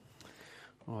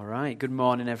All right, good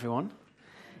morning, everyone.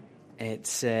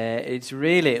 It's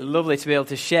really lovely to be able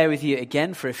to share with you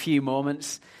again for a few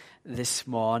moments this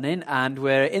morning. And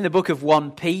we're in the book of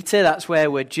 1 Peter. That's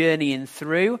where we're journeying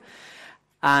through.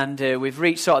 And we've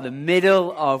reached sort of the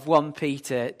middle of 1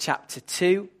 Peter chapter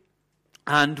 2.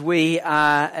 And we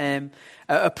are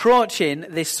approaching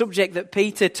this subject that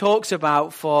Peter talks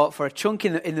about for a chunk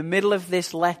in the middle of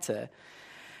this letter.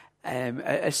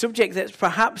 A subject that's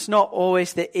perhaps not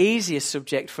always the easiest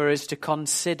subject for us to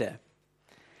consider.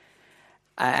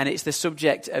 And it's the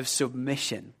subject of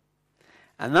submission.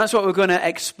 And that's what we're going to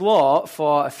explore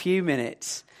for a few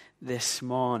minutes this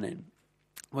morning.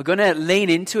 We're going to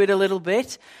lean into it a little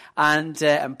bit and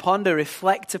ponder,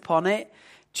 reflect upon it,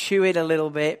 chew it a little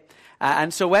bit.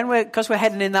 And so because we're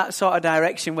heading in that sort of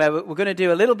direction where we're going to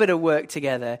do a little bit of work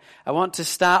together, I want to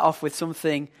start off with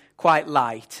something quite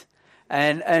light.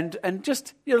 And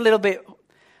just a little bit,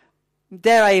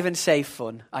 dare I even say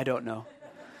fun? I don't know.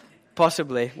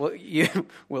 Possibly. Well,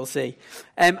 we'll see.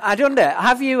 I wonder,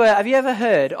 have you ever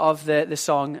heard of the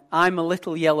song, I'm a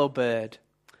Little Yellow Bird?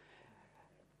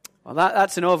 Well,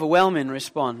 that's an overwhelming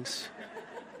response.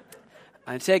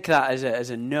 I take that as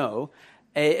a no.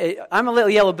 I'm a Little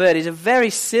Yellow Bird is a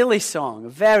very silly song,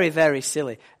 very, very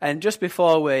silly. And just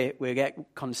before we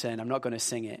get concerned, I'm not going to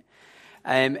sing it.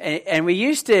 And we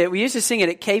used to sing it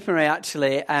at Capenray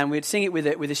actually, and we'd sing it with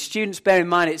the students. Bear in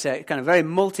mind, it's a kind of very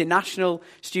multinational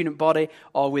student body,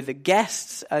 or with the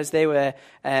guests as they were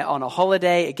on a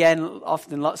holiday. Again,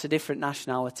 often lots of different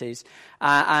nationalities,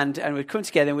 and we'd come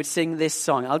together and we'd sing this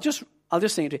song. I'll just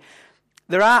sing it to you.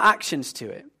 There are actions to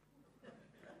it.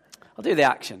 I'll do the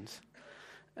actions.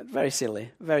 Very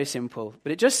silly, very simple.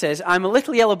 But it just says, I'm a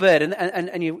little yellow bird,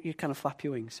 and you kind of flap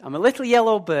your wings. I'm a little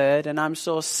yellow bird, and I'm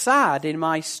so sad in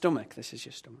my stomach. This is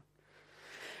your stomach.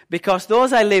 Because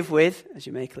those I live with, as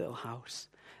you make a little house,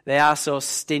 they are so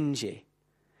stingy.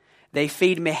 They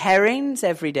feed me herrings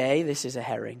every day. This is a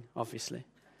herring, obviously.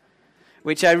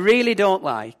 Which I really don't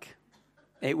like.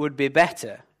 It would be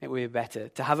better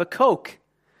to have a Coke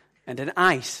and an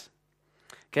ice.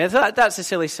 Okay, that's a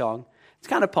silly song. It's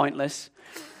kind of pointless.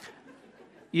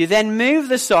 You then move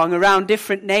the song around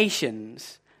different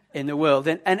nations in the world,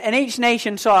 and each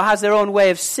nation sort of has their own way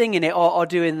of singing it or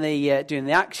doing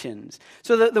the actions.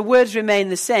 So that the words remain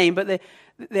the same, but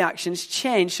the actions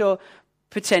change. So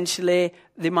potentially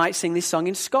they might sing this song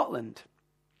in Scotland.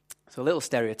 So a little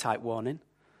stereotype warning.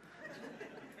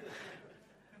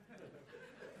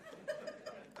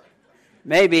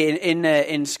 Maybe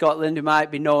in Scotland you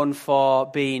might be known for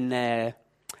being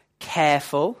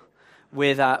careful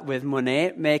with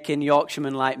money, making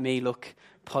Yorkshiremen like me look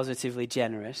positively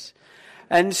generous.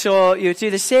 And so you do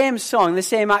the same song, the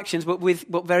same actions,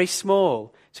 but very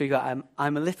small. So you got,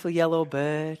 I'm a little yellow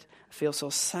bird, I feel so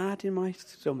sad in my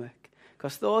stomach,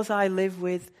 because those I live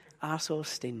with are so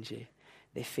stingy.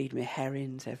 They feed me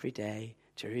herrings every day,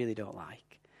 which I really don't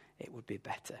like. It would be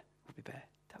better to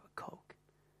have a Coke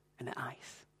and an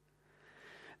ice.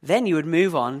 Then you would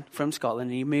move on from Scotland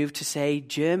and you move to, say,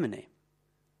 Germany.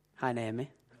 Hi, Naomi.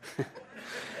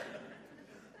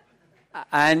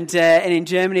 And in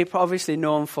Germany, obviously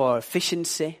known for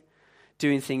efficiency,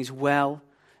 doing things well,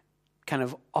 kind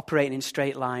of operating in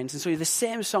straight lines. And so the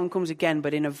same song comes again,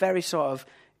 but in a very sort of,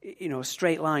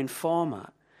 straight line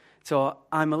format. So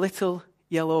I'm a little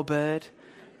yellow bird.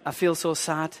 I feel so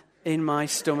sad in my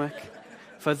stomach.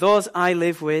 For those I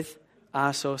live with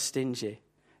are so stingy.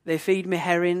 They feed me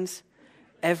herrings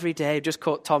every day. Just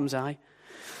caught Tom's eye.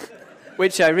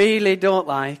 Which I really don't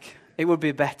like. It would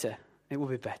be better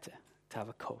to have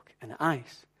a Coke and an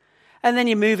ice. And then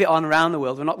you move it on around the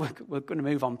world. We're going to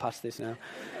move on past this now.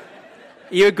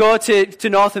 You go to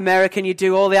North America and you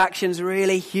do all the actions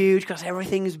really huge because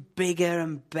everything's bigger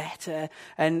and better.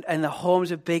 And the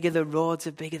homes are bigger, the roads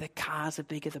are bigger, the cars are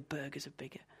bigger, the burgers are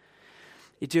bigger.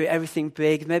 You do everything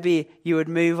big. Maybe you would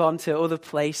move on to other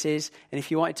places, and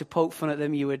if you wanted to poke fun at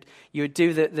them, you would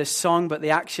do the song, but the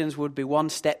actions would be one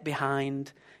step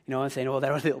behind. And saying,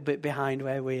 they're a little bit behind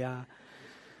where we are.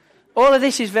 All of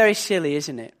this is very silly,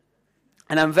 isn't it?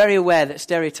 And I'm very aware that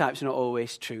stereotypes are not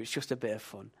always true. It's just a bit of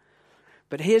fun.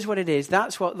 But here's what it is.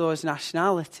 That's what those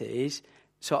nationalities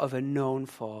sort of are known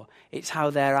for. It's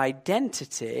how their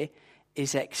identity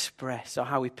is expressed, or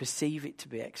how we perceive it to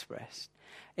be expressed.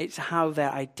 It's how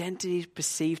their identity is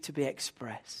perceived to be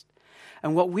expressed.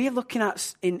 And what we're looking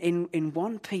at in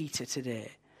 1 Peter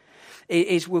today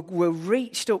is we're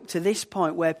reached up to this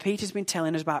point where Peter's been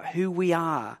telling us about who we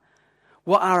are,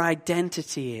 what our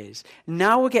identity is.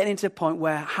 Now we're getting into the point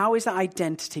where how is that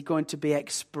identity going to be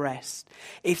expressed?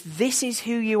 If this is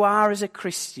who you are as a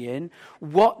Christian,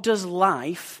 what does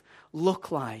life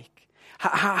look like?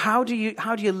 How do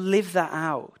you live that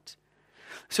out?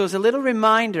 So as a little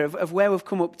reminder of where we've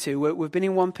come up to, we've been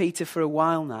in 1 Peter for a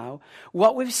while now.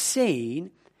 What we've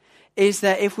seen is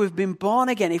that if we've been born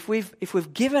again, if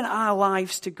we've given our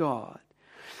lives to God,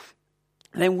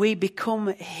 then we become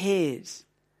his.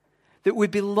 That we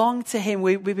belong to him.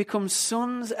 We become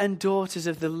sons and daughters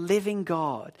of the living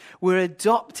God. We're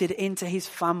adopted into his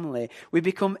family. We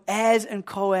become heirs and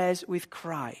co-heirs with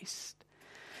Christ.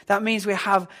 That means we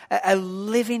have a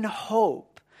living hope.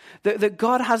 That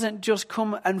God hasn't just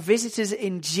come and visited us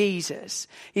in Jesus.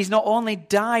 He's not only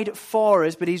died for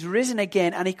us, but he's risen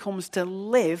again and he comes to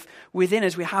live within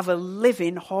us. We have a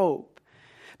living hope.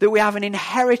 That we have an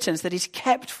inheritance that is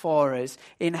kept for us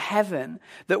in heaven.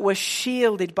 That we're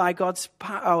shielded by God's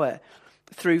power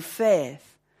through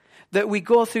faith. That we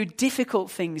go through difficult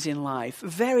things in life,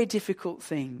 very difficult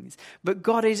things. But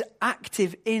God is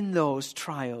active in those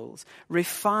trials,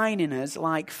 refining us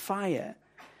like fire.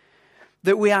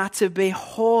 That we are to be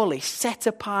holy, set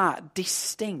apart,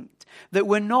 distinct. That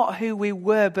we're not who we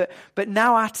were, but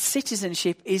now our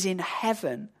citizenship is in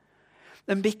heaven.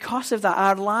 And because of that,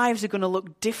 our lives are going to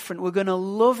look different. We're going to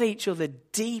love each other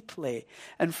deeply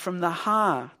and from the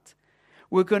heart.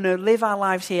 We're going to live our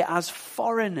lives here as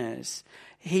foreigners,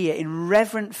 here in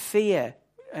reverent fear,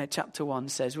 chapter 1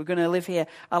 says. We're going to live here,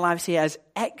 our lives here as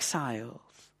exiles.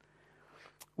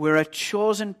 We're a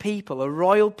chosen people, a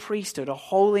royal priesthood, a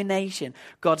holy nation,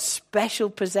 God's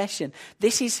special possession.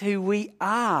 This is who we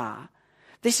are.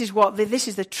 This is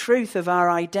the truth of our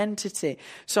identity.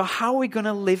 So how are we going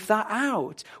to live that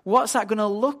out? What's that going to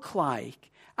look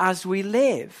like as we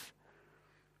live?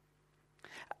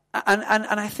 And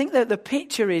I think that the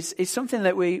picture is something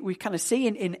that we kind of see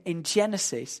in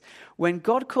Genesis. When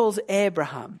God calls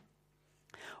Abraham,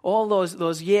 all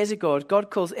those years ago, God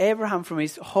calls Abraham from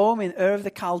his home in Ur of the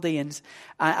Chaldeans,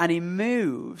 and he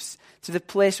moves to the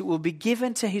place that will be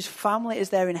given to his family as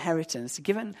their inheritance,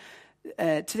 given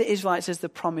to the Israelites as the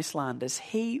promised land. As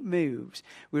he moves,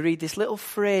 we read this little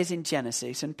phrase in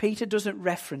Genesis, and Peter doesn't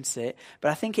reference it, but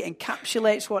I think it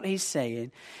encapsulates what he's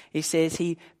saying. He says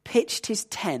he pitched his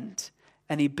tent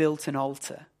and he built an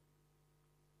altar.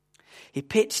 He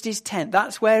pitched his tent.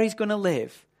 That's where he's going to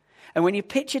live. And when you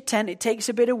pitch a tent, it takes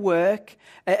a bit of work,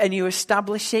 and you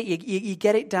establish it, you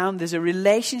get it down. There's a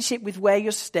relationship with where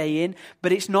you're staying,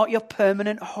 but it's not your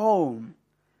permanent home.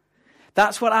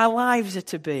 That's what our lives are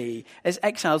to be as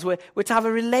exiles. We're to have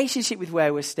a relationship with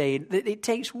where we're staying. It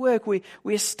takes work. We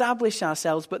establish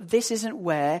ourselves, but this isn't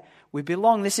where we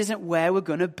belong. This isn't where we're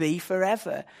going to be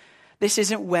forever. This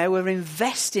isn't where we're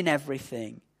investing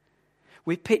everything.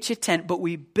 We pitch a tent, but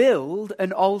we build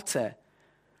an altar.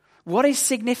 What is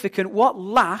significant, what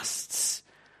lasts,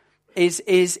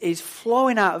 is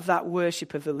flowing out of that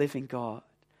worship of the living God.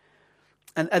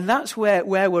 And that's where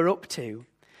we're up to.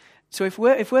 So if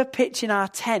we're pitching our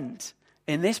tent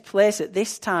in this place at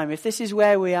this time, if this is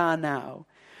where we are now,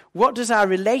 what does our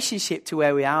relationship to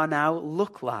where we are now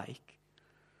look like?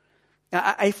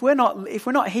 If we're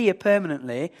not here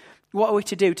permanently, what are we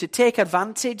to do? To take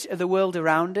advantage of the world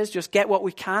around us, just get what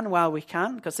we can while we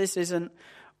can, because this isn't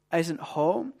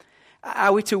home?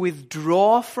 Are we to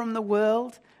withdraw from the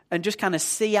world and just kind of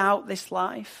see out this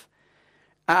life?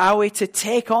 Are we to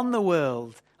take on the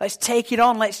world? Let's take it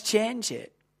on, let's change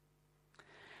it.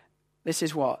 This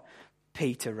is what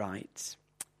Peter writes.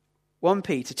 1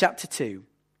 Peter chapter 2,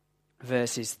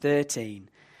 verses 13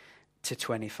 to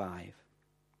 25.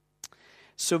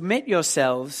 Submit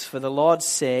yourselves for the Lord's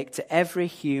sake to every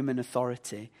human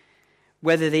authority,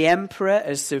 whether the emperor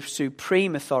as the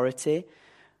supreme authority,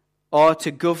 or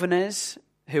to governors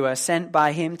who are sent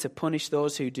by him to punish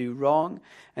those who do wrong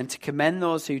and to commend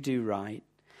those who do right.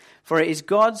 For it is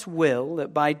God's will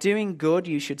that by doing good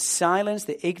you should silence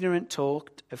the ignorant talk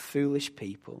of foolish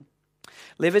people.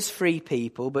 Live as free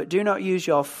people, but do not use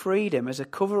your freedom as a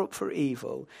cover-up for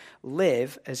evil.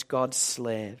 Live as God's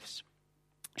slaves.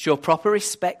 Show proper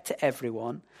respect to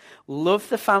everyone. Love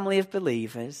the family of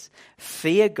believers.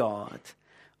 Fear God.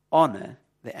 Honor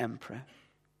the emperor.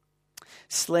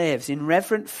 Slaves, in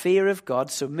reverent fear of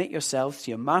God, submit yourselves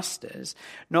to your masters,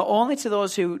 not only to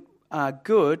those who are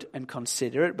good and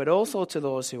considerate, but also to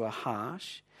those who are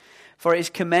harsh. For it is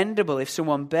commendable if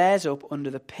someone bears up under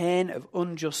the pain of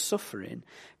unjust suffering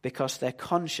because they're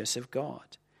conscious of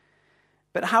God.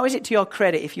 But how is it to your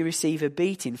credit if you receive a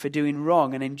beating for doing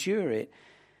wrong and endure it?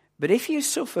 But if you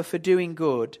suffer for doing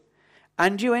good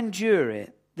and you endure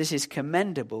it, this is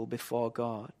commendable before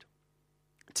God.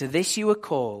 To this you were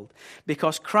called,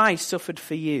 because Christ suffered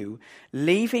for you,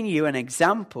 leaving you an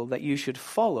example that you should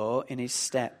follow in his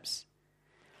steps.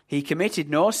 He committed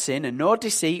no sin, and no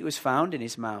deceit was found in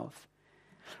his mouth.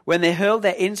 When they hurled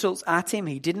their insults at him,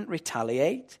 he didn't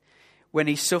retaliate. When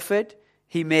he suffered,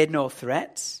 he made no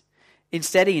threats.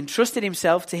 Instead, he entrusted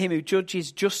himself to him who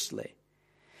judges justly.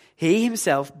 He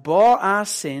himself bore our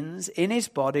sins in his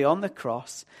body on the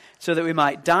cross so that we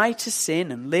might die to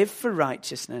sin and live for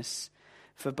righteousness.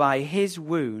 For by his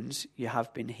wounds you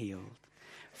have been healed.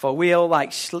 For we all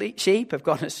like sheep have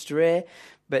gone astray,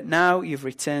 but now you've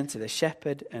returned to the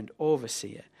shepherd and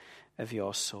overseer of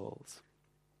your souls.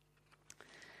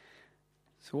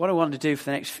 So what I want to do for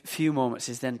the next few moments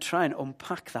is then try and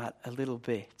unpack that a little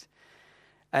bit.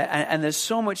 And there's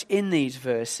so much in these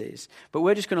verses, but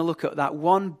we're just going to look at that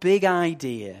one big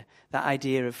idea, that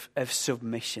idea of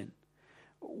submission.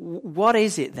 What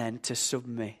is it then to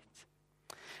submit?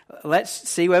 Let's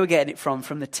see where we're getting it from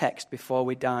the text before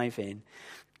we dive in.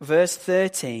 Verse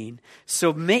 13,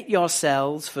 submit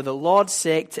yourselves for the Lord's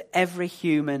sake to every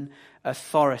human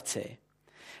authority.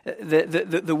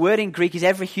 The word in Greek is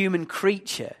every human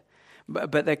creature,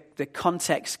 but the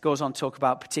context goes on to talk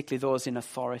about particularly those in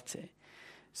authority.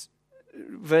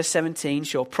 Verse 17,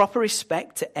 show proper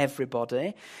respect to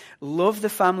everybody, love the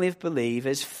family of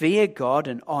believers, fear God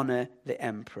and honor the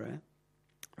emperor.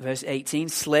 Verse 18,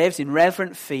 slaves in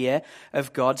reverent fear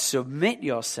of God, submit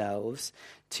yourselves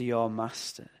to your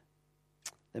master.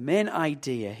 The main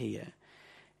idea here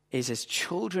is as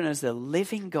children of the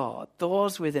living God,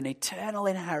 those with an eternal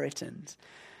inheritance,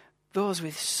 those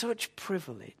with such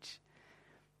privilege,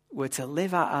 we're to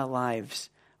live out our lives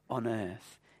on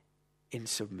earth in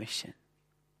submission.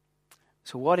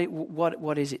 So what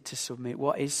is it to submit?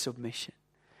 What is submission?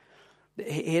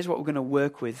 Here's what we're going to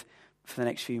work with for the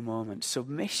next few moments.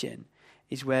 Submission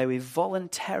is where we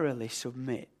voluntarily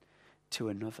submit to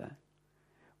another,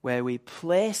 where we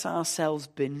place ourselves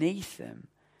beneath them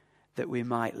that we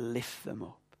might lift them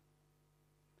up.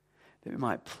 That we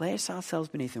might place ourselves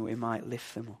beneath them, we might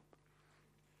lift them up.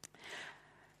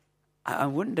 I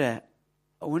wonder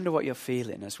what you're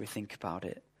feeling as we think about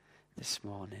it this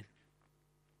morning.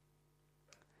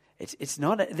 It's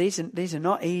not. These are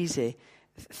not easy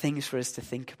things for us to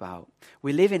think about.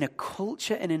 We live in a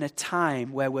culture and in a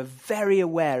time where we're very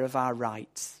aware of our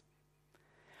rights.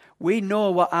 We know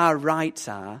what our rights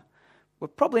are. We're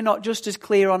probably not just as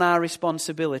clear on our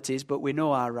responsibilities, but we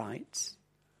know our rights.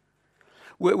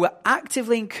 We're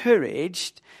actively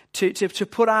encouraged to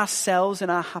put ourselves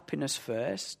and our happiness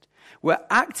first. We're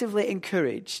actively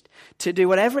encouraged to do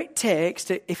whatever it takes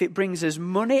if it brings us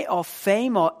money or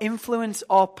fame or influence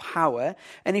or power.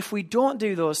 And if we don't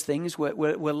do those things,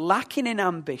 we're lacking in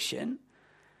ambition.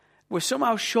 We're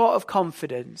somehow short of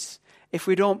confidence if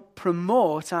we don't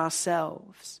promote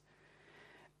ourselves.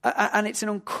 And it's an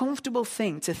uncomfortable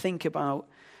thing to think about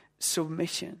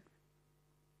submission.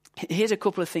 Here's a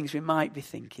couple of things we might be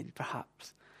thinking,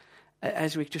 perhaps,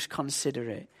 as we just consider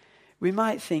it. We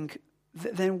might think,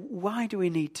 then why do we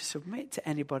need to submit to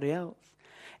anybody else?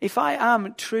 If I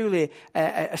am truly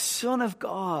a son of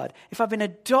God, if I've been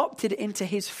adopted into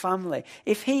his family,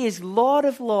 if he is Lord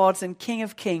of lords and King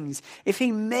of kings, if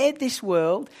he made this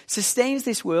world, sustains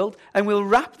this world, and will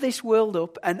wrap this world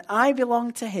up, and I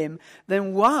belong to him,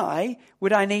 then why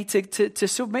would I need to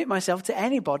submit myself to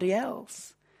anybody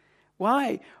else?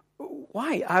 Why?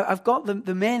 I've got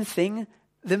the main thing,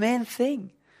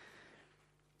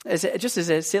 Just as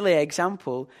a silly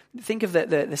example, think of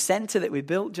the centre that we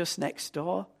built just next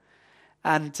door.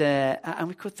 And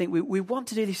we could think, we want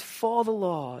to do this for the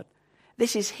Lord.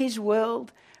 This is his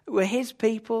world. We're his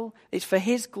people. It's for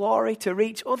his glory to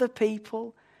reach other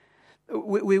people.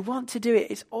 We want to do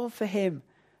it. It's all for him.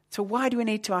 So why do we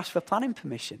need to ask for planning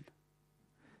permission?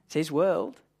 It's his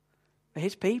world. For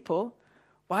his people.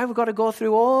 Why have we got to go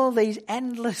through all these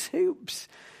endless hoops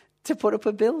to put up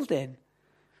a building?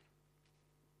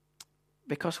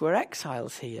 Because we're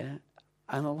exiles here,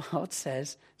 and the Lord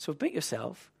says, submit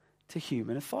yourself to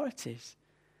human authorities.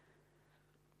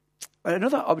 But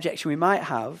another objection we might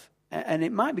have, and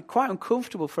it might be quite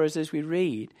uncomfortable for us as we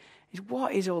read, is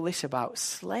what is all this about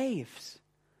slaves?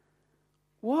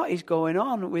 What is going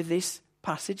on with this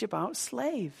passage about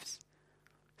slaves?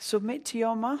 Submit to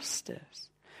your masters.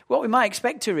 What we might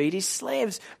expect to read is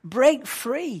slaves, break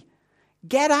free,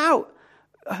 get out.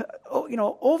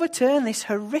 Overturn this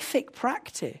horrific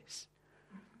practice.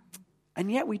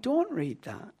 And yet we don't read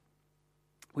that.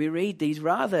 We read these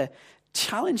rather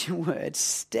challenging words,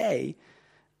 stay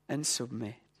and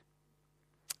submit.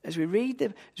 As we read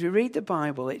the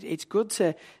Bible, it's good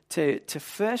to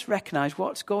first recognize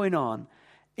what's going on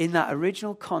in that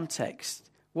original context.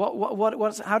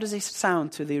 How does this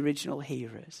sound to the original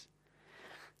hearers?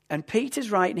 And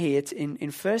Peter's writing here in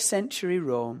first century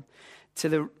Rome,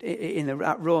 in the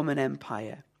Roman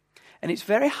Empire. And it's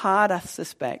very hard, I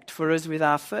suspect, for us with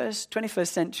our first 21st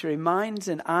century minds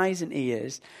and eyes and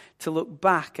ears to look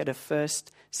back at a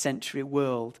first century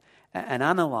world and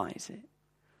analyse it.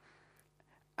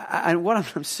 And what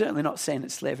I'm certainly not saying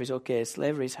that slavery is okay.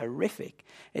 Slavery is horrific.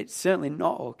 It's certainly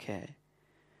not okay.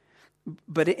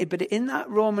 But in that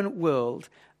Roman world,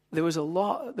 there was a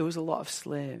lot of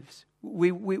slaves.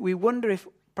 We wonder if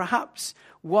perhaps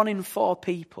 1 in 4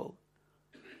 people,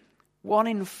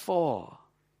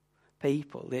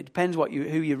 it depends who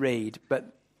you read,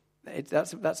 but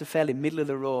that's a fairly middle of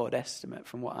the road estimate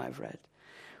from what I've read,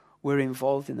 were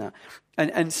involved in that.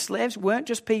 And slaves weren't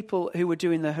just people who were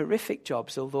doing the horrific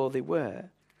jobs, although they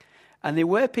were. And they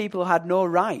were people who had no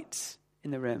rights in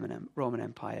the Roman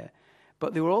Empire.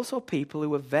 But they were also people who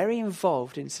were very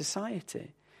involved in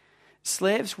society.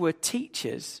 Slaves were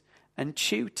teachers and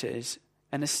tutors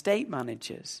and estate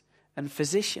managers and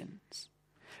physicians.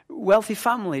 Wealthy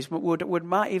families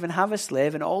might even have a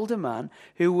slave, an older man,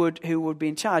 who would be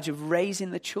in charge of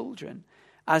raising the children,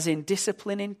 as in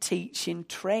disciplining, teaching,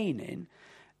 training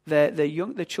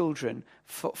the children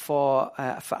for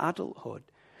adulthood.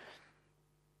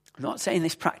 I'm not saying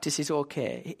this practice is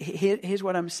okay. Here's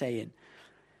what I'm saying.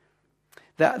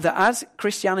 That as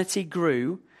Christianity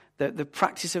grew, the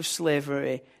practice of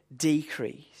slavery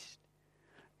decreased.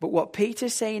 But what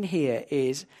Peter's saying here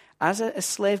is, as a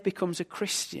slave becomes a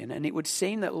Christian, and it would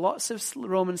seem that lots of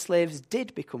Roman slaves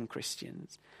did become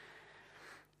Christians,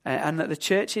 and that the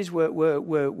churches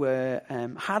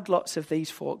had lots of these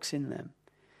folks in them.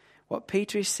 What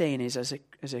Peter is saying is,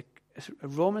 as a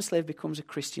Roman slave becomes a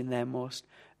Christian, their most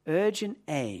urgent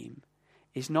aim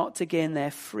is not to gain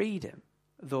their freedom,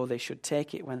 though they should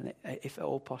take it if at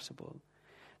all possible.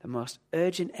 The most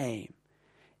urgent aim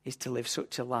is to live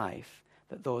such a life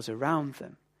that those around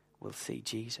them will see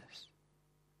Jesus.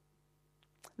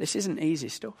 This isn't easy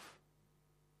stuff.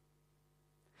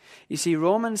 You see,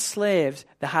 Roman slaves,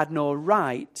 they had no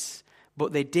rights,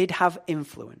 but they did have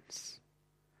influence.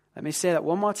 Let me say that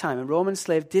one more time. A Roman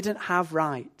slave didn't have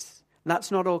rights.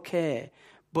 That's not okay.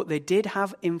 But they did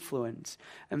have influence.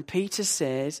 And Peter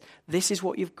says, this is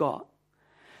what you've got.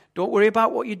 Don't worry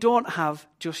about what you don't have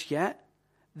just yet.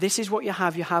 This is what you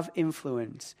have. You have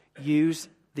influence. Use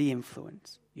the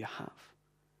influence you have.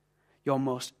 Your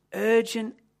most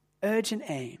urgent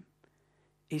aim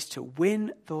is to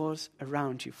win those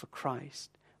around you for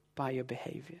Christ by your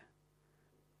behavior,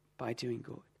 by doing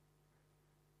good.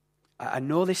 I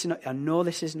know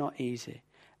this is not easy,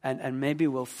 and maybe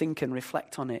we'll think and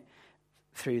reflect on it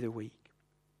through the week.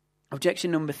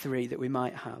 Objection number 3 that we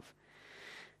might have.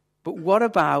 But what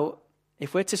about,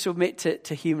 if we're to submit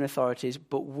to human authorities,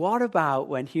 but what about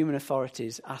when human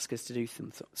authorities ask us to do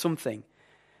something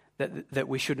that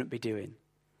we shouldn't be doing?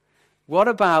 What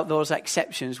about those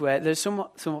exceptions where there's some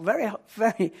very,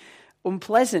 very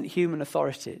unpleasant human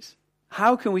authorities?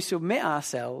 How can we submit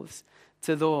ourselves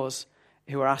to those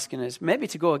who are asking us maybe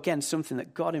to go against something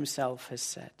that God himself has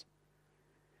said?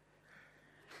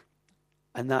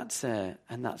 And that's a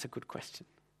good question.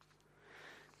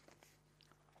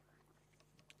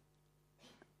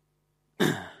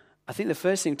 I think the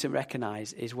first thing to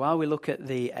recognize is, while we look at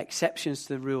the exceptions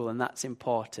to the rule, and that's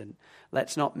important,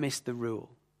 let's not miss the rule.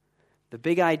 The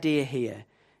big idea here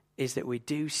is that we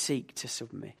do seek to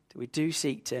submit. We do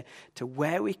seek to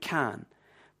where we can,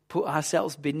 put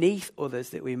ourselves beneath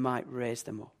others that we might raise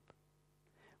them up.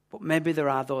 But maybe there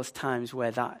are those times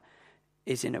where that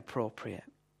is inappropriate.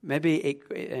 Maybe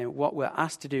what we're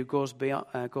asked to do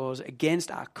goes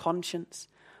against our conscience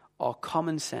or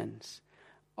common sense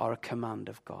or a command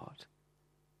of God.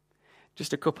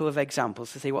 Just a couple of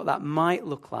examples to see what that might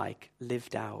look like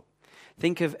lived out.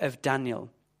 Think of Daniel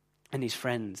and his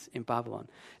friends in Babylon.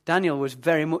 Daniel was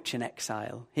very much an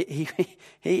exile.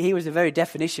 He was the very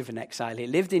definition of an exile. He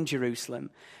lived in Jerusalem.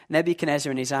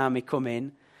 Nebuchadnezzar and his army come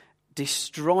in,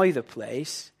 destroy the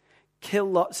place, kill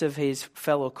lots of his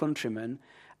fellow countrymen,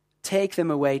 take them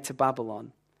away to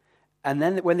Babylon. And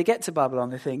then when they get to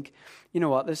Babylon, they think, you know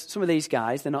what, there's some of these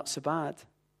guys, they're not so bad.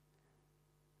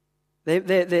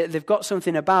 They've got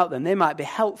something about them. They might be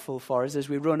helpful for us as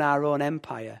we run our own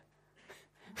empire.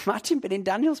 Imagine being in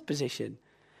Daniel's position.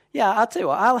 Yeah, I'll tell you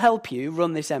what, I'll help you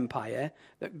run this empire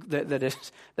that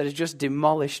has just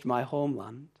demolished my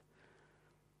homeland.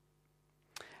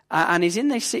 And he's in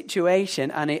this situation,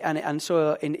 and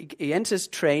so he enters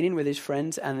training with his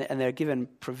friends, and they're given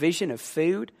provision of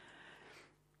food.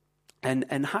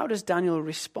 And how does Daniel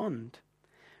respond?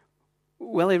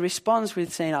 Well, he responds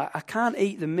with saying, I can't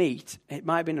eat the meat. It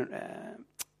might have been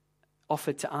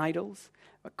offered to idols.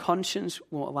 My conscience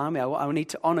won't allow me. I need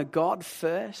to honor God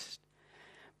first.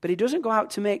 But he doesn't go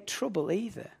out to make trouble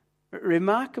either.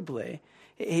 Remarkably,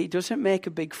 he doesn't make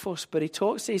a big fuss, but he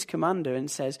talks to his commander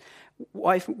and says,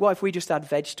 what if we just had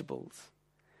vegetables?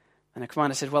 And the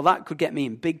commander says, well, that could get me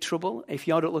in big trouble. If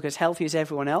you don't look as healthy as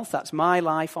everyone else, that's my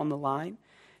life on the line.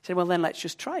 He said, well, then let's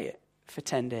just try it for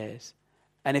 10 days.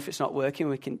 And if it's not working,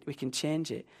 we can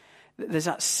change it. There's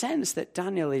that sense that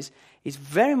Daniel is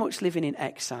very much living in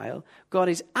exile. God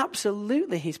is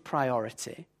absolutely his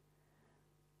priority.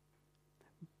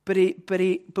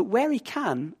 But where he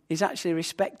can, he's actually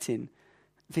respecting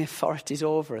the authorities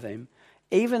over him,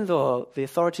 even though the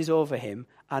authorities over him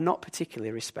are not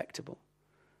particularly respectable.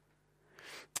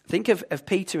 Think of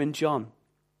Peter and John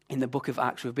in the book of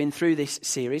Acts. We've been through this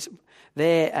series.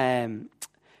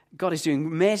 God is doing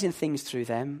amazing things through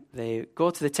them. They go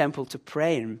to the temple to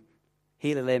pray and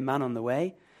heal a lame man on the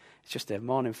way. It's just a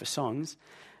morning for songs.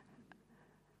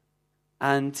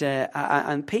 And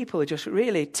people are just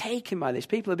really taken by this.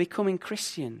 People are becoming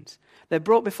Christians. They're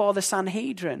brought before the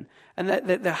Sanhedrin, and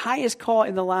the highest court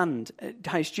in the land,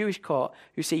 highest Jewish court,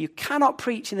 who say you cannot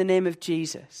preach in the name of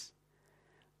Jesus.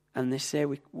 And they say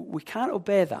we can't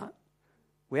obey that.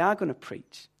 We are going to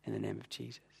preach in the name of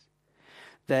Jesus.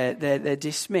 They're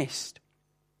dismissed.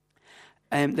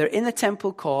 They're in the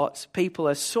temple courts. People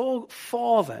are so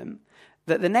for them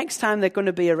that the next time they're going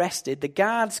to be arrested, the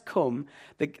guards come.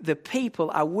 The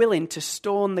people are willing to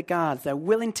stone the guards. They're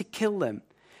willing to kill them.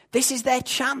 This is their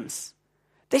chance.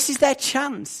 This is their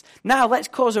chance. Now let's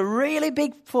cause a really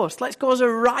big fuss. Let's cause a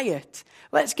riot.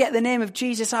 Let's get the name of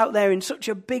Jesus out there in such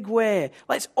a big way.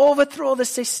 Let's overthrow the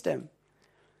system.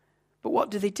 But what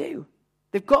do?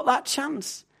 They've got that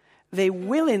chance. They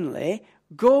willingly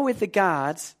go with the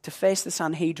guards to face the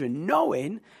Sanhedrin,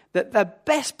 knowing that the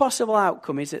best possible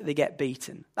outcome is that they get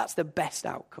beaten. That's the best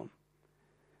outcome.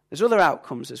 There's other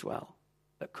outcomes as well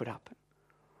that could happen.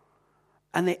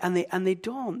 And they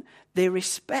don't. They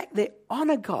respect, they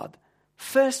honor God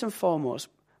first and foremost,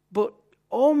 but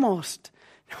almost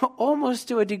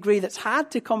to a degree that's hard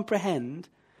to comprehend,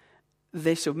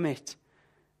 they submit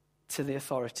to the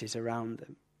authorities around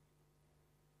them.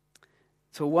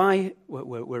 So why,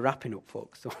 we're wrapping up,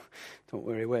 folks, don't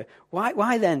worry.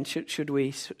 Why then should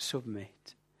we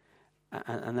submit?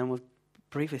 And then we'll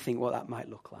briefly think what that might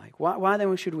look like. Why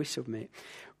then should we submit?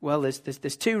 Well,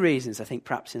 there's two reasons, I think,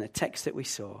 perhaps in the text that we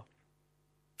saw.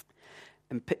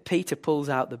 And Peter pulls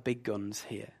out the big guns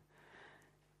here.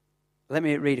 Let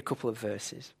me read a couple of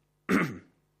verses.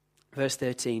 Verse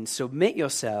 13, submit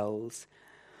yourselves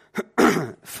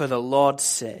for the Lord's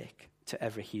sake to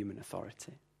every human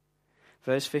authority.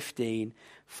 Verse 15,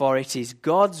 for it is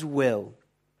God's will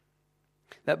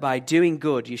that by doing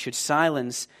good you should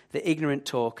silence the ignorant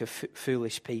talk of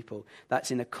foolish people.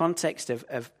 That's in the context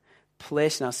of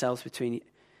placing ourselves between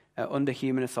under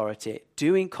human authority,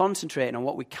 concentrating on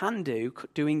what we can do,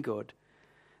 doing good,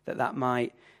 that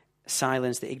might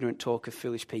silence the ignorant talk of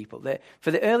foolish people.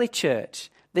 For the early church,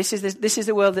 this is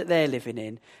the world that they're living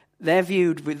in. They're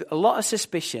viewed with a lot of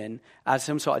suspicion as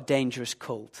some sort of dangerous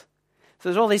cult. So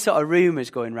there's all these sort of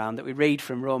rumours going around that we read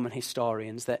from Roman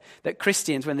historians that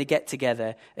Christians, when they get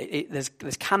together, there's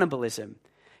cannibalism,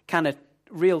 kind of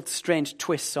real strange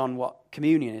twists on what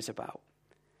communion is about.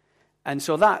 And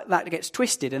so that gets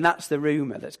twisted, and that's the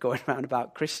rumour that's going around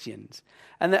about Christians.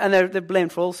 And they're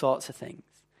blamed for all sorts of things.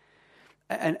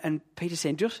 And Peter's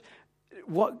saying, just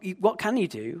what can you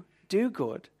do? Do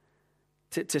good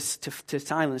to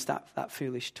silence that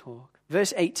foolish talk.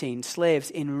 Verse 18,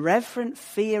 slaves, in reverent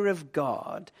fear of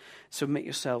God, submit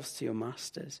yourselves to your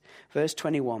masters. Verse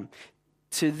 21,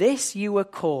 to this you were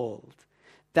called,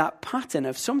 that pattern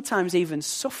of sometimes even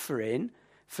suffering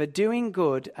for doing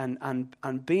good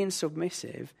and being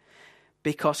submissive,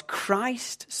 because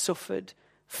Christ suffered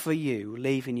for you,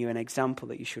 leaving you an example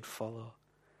that you should follow.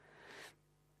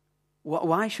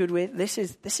 Why should we? This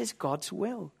is God's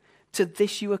will. To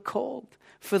this you were called,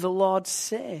 for the Lord's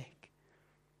sake.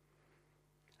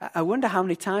 I wonder how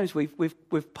many times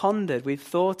we've pondered, we've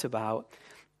thought about,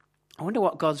 I wonder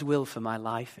what God's will for my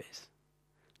life is.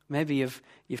 Maybe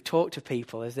you've talked to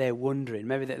people as they're wondering,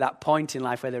 maybe that point in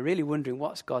life where they're really wondering,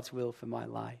 what's God's will for my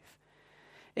life?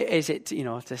 Is it,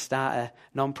 to start a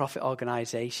non-profit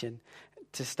organisation,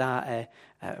 to start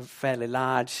a fairly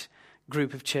large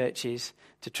group of churches,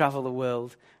 to travel the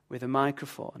world with a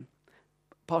microphone?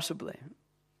 Possibly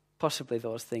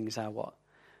those things are what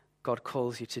God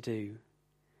calls you to do.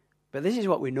 But this is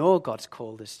what we know God's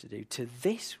called us to do. To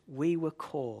this we were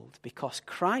called because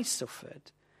Christ suffered,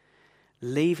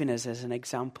 leaving us as an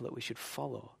example that we should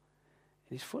follow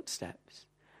in his footsteps.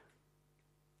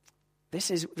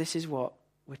 This is what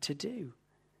we're to do.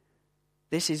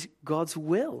 This is God's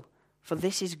will. For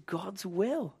this is God's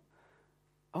will.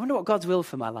 I wonder what God's will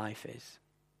for my life is.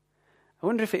 I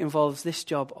wonder if it involves this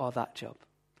job or that job.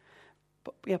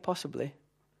 But yeah, possibly.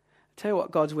 I'll tell you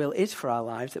what God's will is for our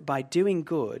lives, that by doing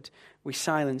good, we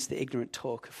silence the ignorant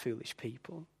talk of foolish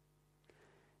people.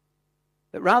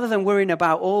 That rather than worrying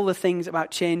about all the things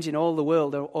about changing all the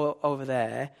world over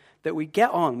there, that we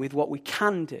get on with what we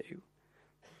can do.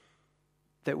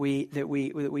 That we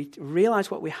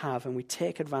realize what we have and we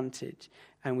take advantage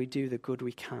and we do the good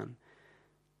we can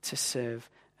to serve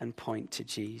and point to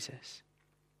Jesus.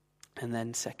 And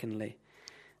then secondly,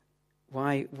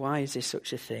 why is this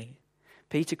such a thing?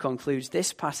 Peter concludes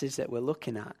this passage that we're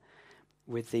looking at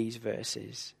with these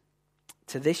verses.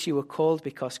 To this you were called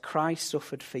because Christ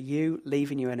suffered for you,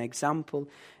 leaving you an example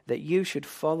that you should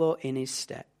follow in his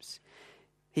steps.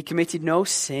 He committed no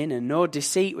sin and no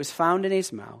deceit was found in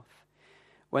his mouth.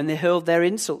 When they hurled their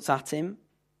insults at him,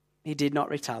 he did not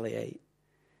retaliate.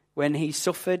 When he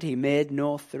suffered, he made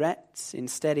no threats.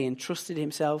 Instead, he entrusted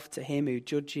himself to him who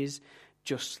judges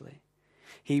justly.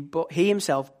 He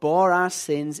himself bore our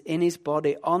sins in his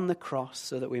body on the cross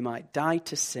so that we might die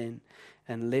to sin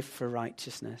and live for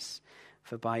righteousness.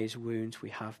 For by his wounds we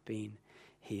have been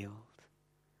healed.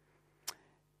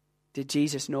 Did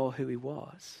Jesus know who he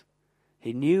was?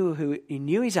 He knew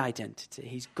his identity.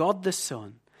 He's God the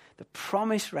Son, the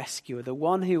promised rescuer, the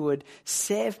one who would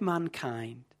save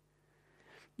mankind.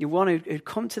 The one who'd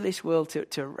come to this world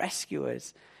to rescue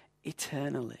us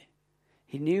eternally.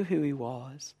 He knew who he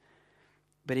was,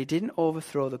 but he didn't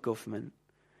overthrow the government.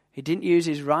 He didn't use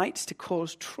his rights to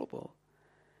cause trouble.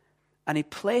 And he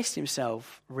placed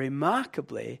himself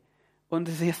remarkably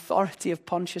under the authority of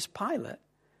Pontius Pilate,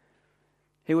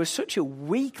 who was such a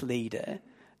weak leader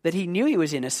that he knew he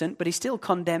was innocent, but he still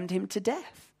condemned him to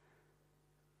death.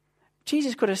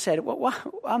 Jesus could have said, well,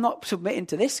 I'm not submitting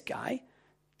to this guy,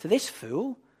 to this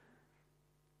fool.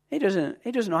 He doesn't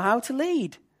know how to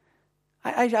lead.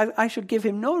 I should give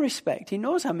him no respect. He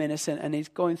knows I'm innocent and he's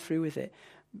going through with it.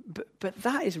 But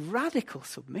that is radical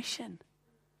submission.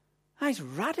 That is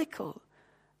radical.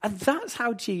 And that's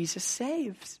how Jesus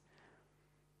saves.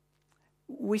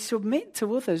 We submit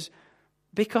to others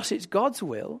because it's God's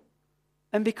will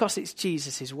and because it's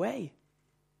Jesus' way.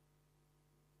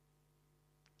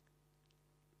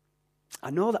 I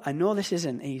know this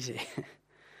isn't easy.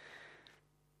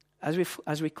 As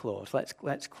we close,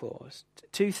 let's close.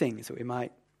 Two things that we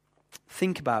might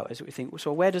think about as we think,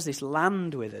 so where does this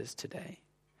land with us today?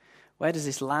 Where does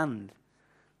this land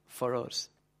for us?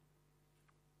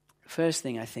 First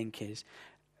thing I think is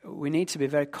we need to be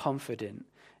very confident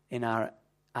in our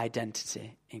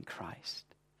identity in Christ.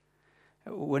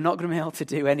 We're not going to be able to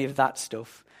do any of that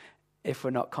stuff if we're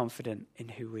not confident in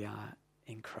who we are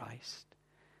in Christ.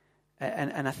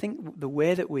 And I think the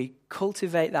way that we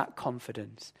cultivate that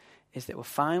confidence is that we're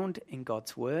found in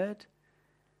God's Word.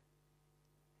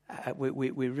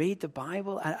 We read the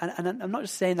Bible, and I'm not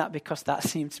just saying that because that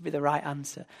seems to be the right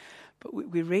answer, but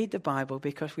we read the Bible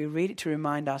because we read it to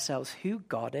remind ourselves who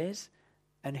God is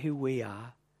and who we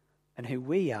are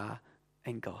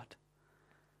in God.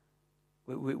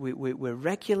 We're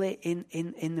regularly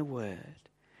in the Word.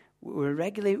 We're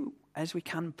regularly, as we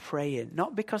can, praying,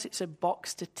 not because it's a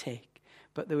box to tick,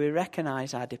 but that we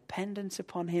recognize our dependence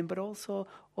upon him, but also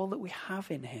all that we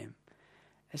have in him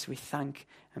as we thank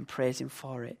and praise him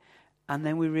for it. And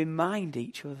then we remind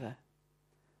each other.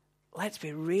 Let's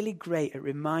be really great at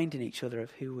reminding each other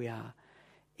of who we are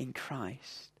in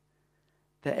Christ.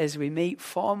 That as we meet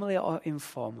formally or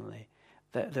informally,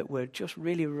 that we're just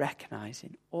really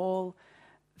recognizing all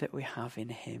that we have in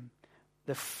him.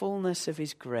 The fullness of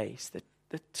his grace, the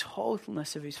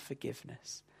totalness of his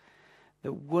forgiveness,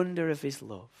 the wonder of his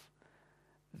love,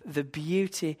 the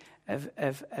beauty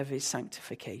of his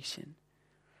sanctification.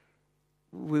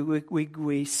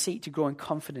 We seek to grow in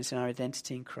confidence in our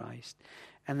identity in Christ.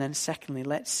 And then secondly,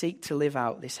 let's seek to live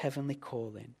out this heavenly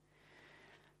calling.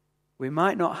 We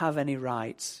might not have any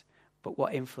rights, but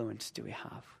what influence do we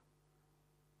have?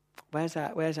 Where's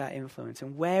our influence?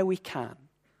 And where we can,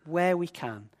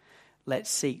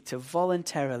 let's seek to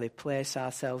voluntarily place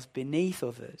ourselves beneath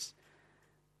others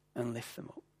and lift them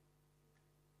up.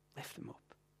 Lift them up.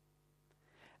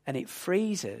 And it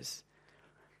frees us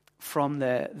from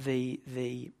the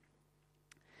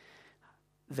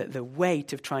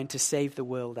weight of trying to save the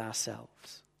world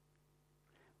ourselves.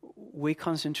 We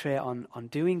concentrate on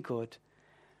doing good,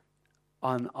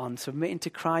 on submitting to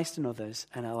Christ and others,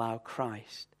 and allow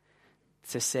Christ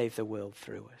to save the world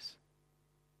through us.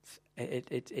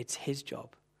 It's his job,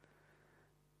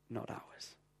 not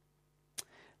ours.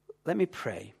 Let me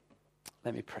pray.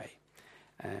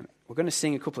 We're going to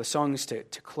sing a couple of songs to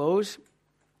close.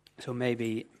 So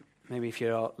maybe Maybe if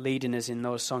you're leading us in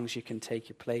those songs, you can take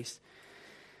your place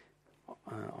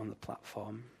on the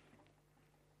platform.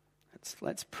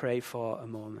 Let's pray for a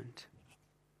moment.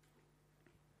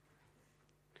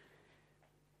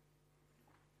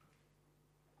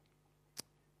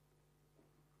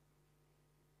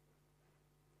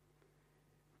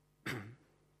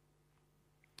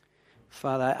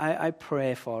 Father, I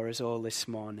pray for us all this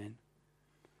morning.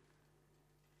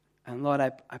 And Lord,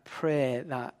 I pray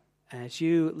that as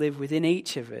you live within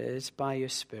each of us by your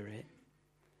Spirit,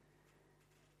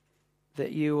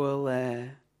 that you'll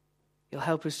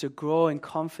help us to grow in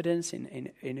confidence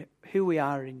in who we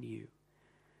are in you.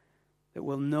 That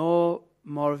we'll know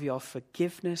more of your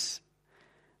forgiveness,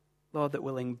 Lord, that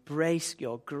we'll embrace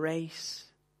your grace,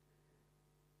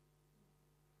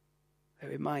 that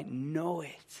we might know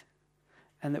it,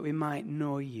 and that we might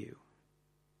know you.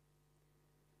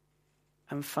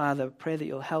 And Father, I pray that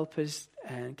you'll help us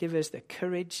and give us the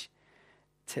courage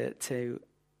to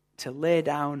lay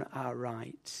down our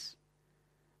rights,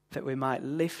 that we might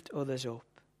lift others up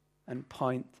and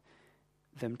point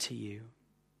them to you.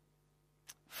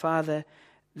 Father,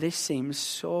 this seems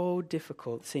so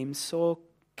difficult, seems so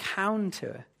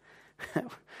counter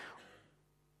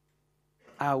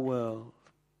our world.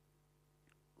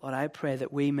 Lord, I pray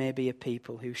that we may be a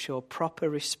people who show proper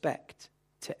respect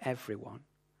to everyone.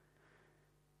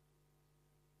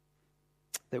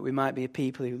 That we might be a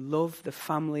people who love the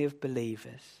family of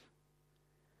believers.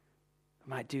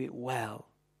 We might do it well.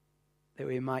 That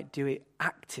we might do it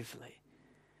actively.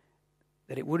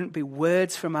 That it wouldn't be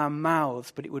words from our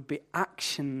mouths, but it would be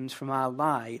actions from our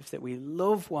lives. That we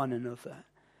love one another.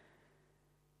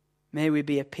 May we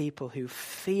be a people who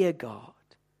fear God.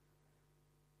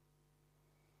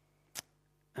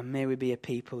 And may we be a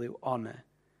people who honor,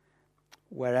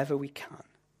 wherever we can,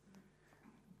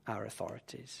 our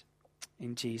authorities.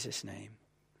 In Jesus' name,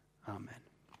 amen.